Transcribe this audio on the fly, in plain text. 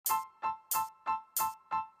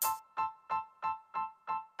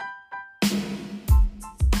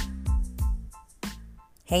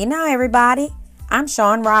Hey now, everybody. I'm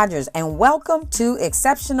Sean Rogers, and welcome to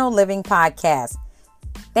Exceptional Living Podcast.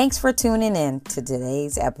 Thanks for tuning in to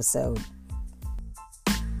today's episode.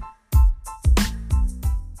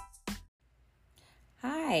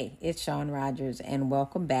 Hi, it's Sean Rogers, and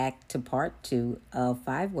welcome back to part 2 of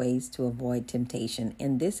 5 Ways to Avoid Temptation.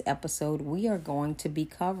 In this episode, we are going to be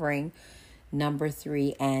covering number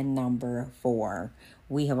 3 and number 4.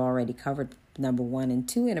 We have already covered number 1 and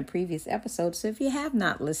 2 in a previous episode. So if you have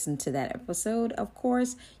not listened to that episode, of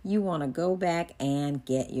course, you want to go back and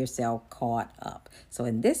get yourself caught up. So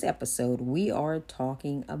in this episode, we are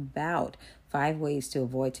talking about 5 ways to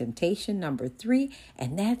avoid temptation, number 3,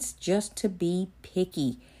 and that's just to be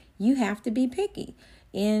picky. You have to be picky.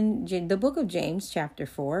 In the book of James, chapter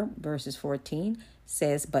 4, verses 14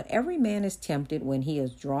 says, "But every man is tempted when he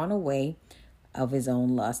is drawn away of his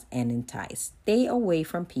own lust and enticed. Stay away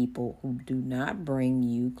from people who do not bring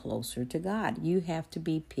you closer to God." You have to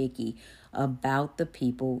be picky about the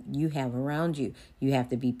people you have around you. You have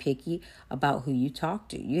to be picky about who you talk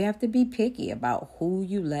to. You have to be picky about who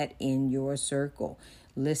you let in your circle.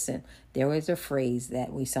 Listen, there is a phrase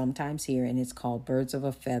that we sometimes hear, and it's called birds of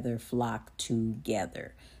a feather flock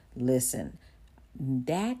together. Listen,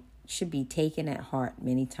 that should be taken at heart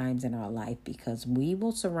many times in our life, because we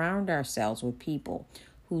will surround ourselves with people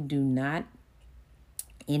who do not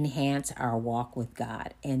enhance our walk with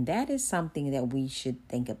God. And that is something that we should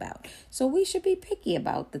think about. So we should be picky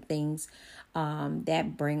about the things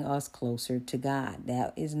that bring us closer to God.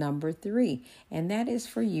 That is number 3. And that is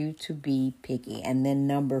for you to be picky. And then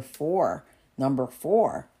number 4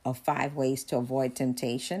 of 5 ways to avoid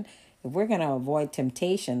temptation. If we're going to avoid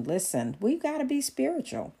temptation, listen, we've got to be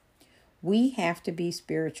spiritual. We have to be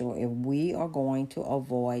spiritual if we are going to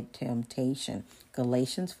avoid temptation.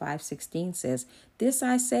 Galatians 5:16 says, "This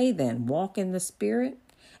I say then, walk in the Spirit,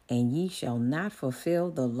 and ye shall not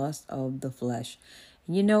fulfill the lust of the flesh."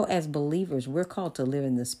 You know, as believers, we're called to live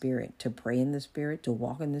in the Spirit, to pray in the Spirit, to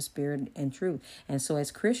walk in the Spirit and truth. And so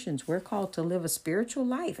as Christians, we're called to live a spiritual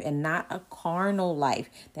life and not a carnal life.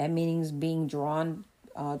 That means being drawn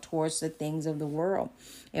towards the things of the world.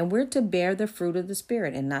 And we're to bear the fruit of the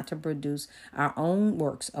Spirit and not to produce our own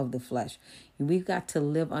works of the flesh. We've got to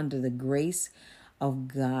live under the grace of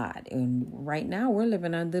God. And right now we're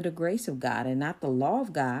living under the grace of God and not the law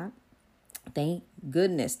of God. Thank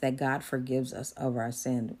goodness that God forgives us of our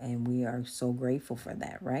sin, and we are so grateful for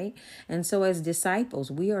that, right? And so as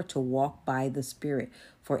disciples, we are to walk by the Spirit,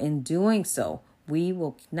 for in doing so, we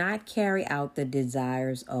will not carry out the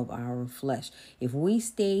desires of our flesh. If we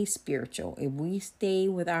stay spiritual, if we stay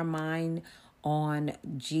with our mind on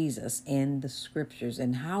Jesus and the scriptures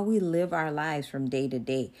and how we live our lives from day to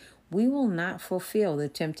day, we will not fulfill the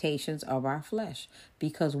temptations of our flesh,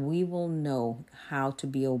 because we will know how to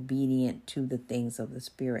be obedient to the things of the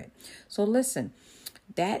Spirit. So listen,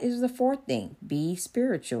 that is the 4th thing. Be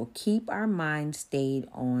spiritual. Keep our mind stayed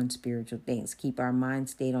on spiritual things. Keep our mind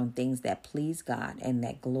stayed on things that please God and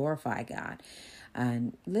that glorify God.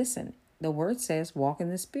 And listen, the word says, walk in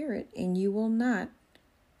the Spirit and you will not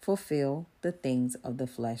fulfill the things of the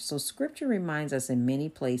flesh. So scripture reminds us in many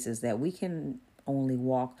places that we can only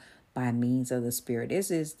walk by means of the Spirit.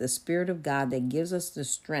 This is the Spirit of God that gives us the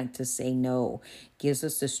strength to say no, gives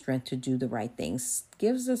us the strength to do the right things,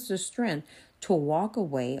 gives us the strength to walk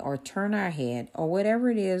away or turn our head or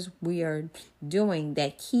whatever it is we are doing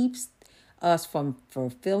that keeps us from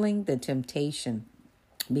fulfilling the temptation,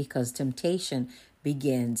 because temptation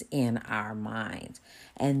begins in our minds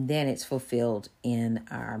and then it's fulfilled in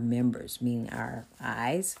our members, meaning our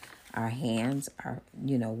eyes, our hands, our,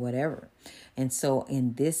 whatever. And so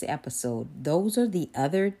in this episode, those are the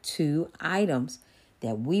other 2 items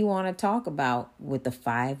that we want to talk about with the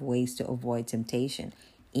 5 ways to avoid temptation.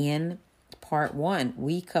 In part 1,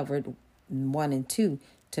 we covered 1 and 2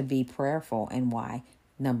 to be prayerful and why.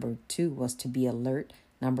 Number 2 was to be alert.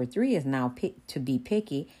 Number 3 is now to be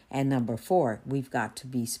picky. And number 4, we've got to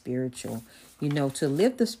be spiritual. To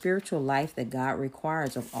live the spiritual life that God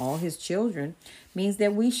requires of all his children means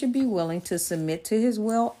that we should be willing to submit to his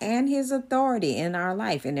will and his authority in our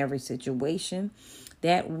life, in every situation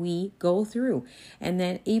that we go through. And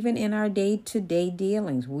then even in our day-to-day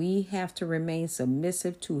dealings, we have to remain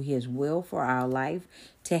submissive to his will for our life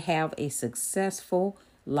to have a successful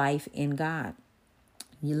life in God.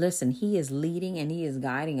 You listen, he is leading and he is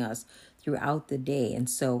guiding us throughout the day. And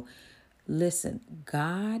so, listen,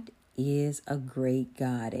 God is a great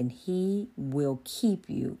God, and he will keep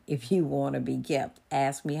you if you want to be kept.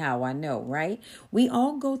 Ask me how I know, right? We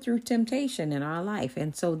all go through temptation in our life.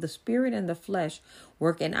 And so the spirit and the flesh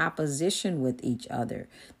work in opposition with each other.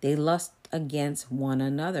 They lust against one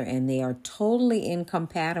another, and they are totally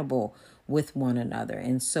incompatible with one another.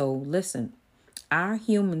 And so listen, our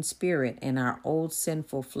human spirit and our old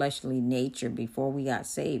sinful fleshly nature before we got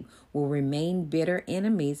saved will remain bitter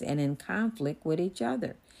enemies and in conflict with each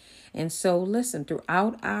other. And so listen,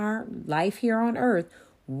 throughout our life here on earth,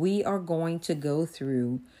 we are going to go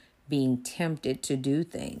through being tempted to do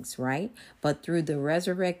things, right? But through the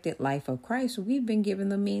resurrected life of Christ, we've been given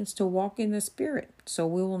the means to walk in the Spirit. So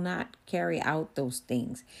we will not carry out those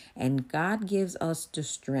things. And God gives us the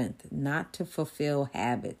strength not to fulfill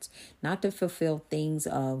habits, not to fulfill things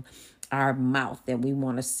of our mouth that we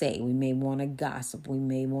want to say. We may want to gossip. We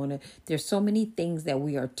may want to, there's so many things that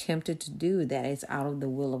we are tempted to do that is out of the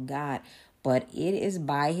will of God. But it is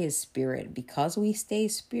by his Spirit, because we stay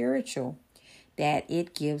spiritual, that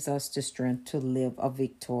it gives us the strength to live a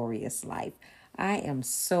victorious life. I am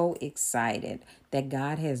so excited that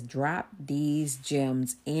God has dropped these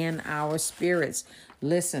gems in our spirits.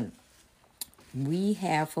 Listen, we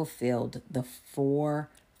have fulfilled the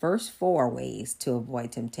first four ways to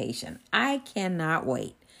avoid temptation. I cannot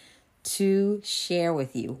wait to share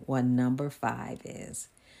with you what number 5 is.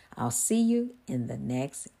 I'll see you in the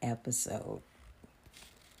next episode.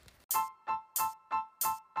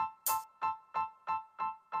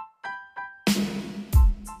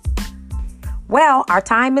 Well, our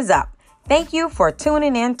time is up. Thank you for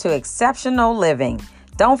tuning in to Exceptional Living.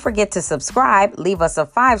 Don't forget to subscribe, leave us a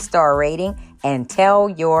 5-star rating, and tell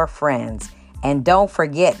your friends. And don't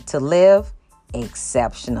forget to live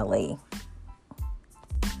exceptionally.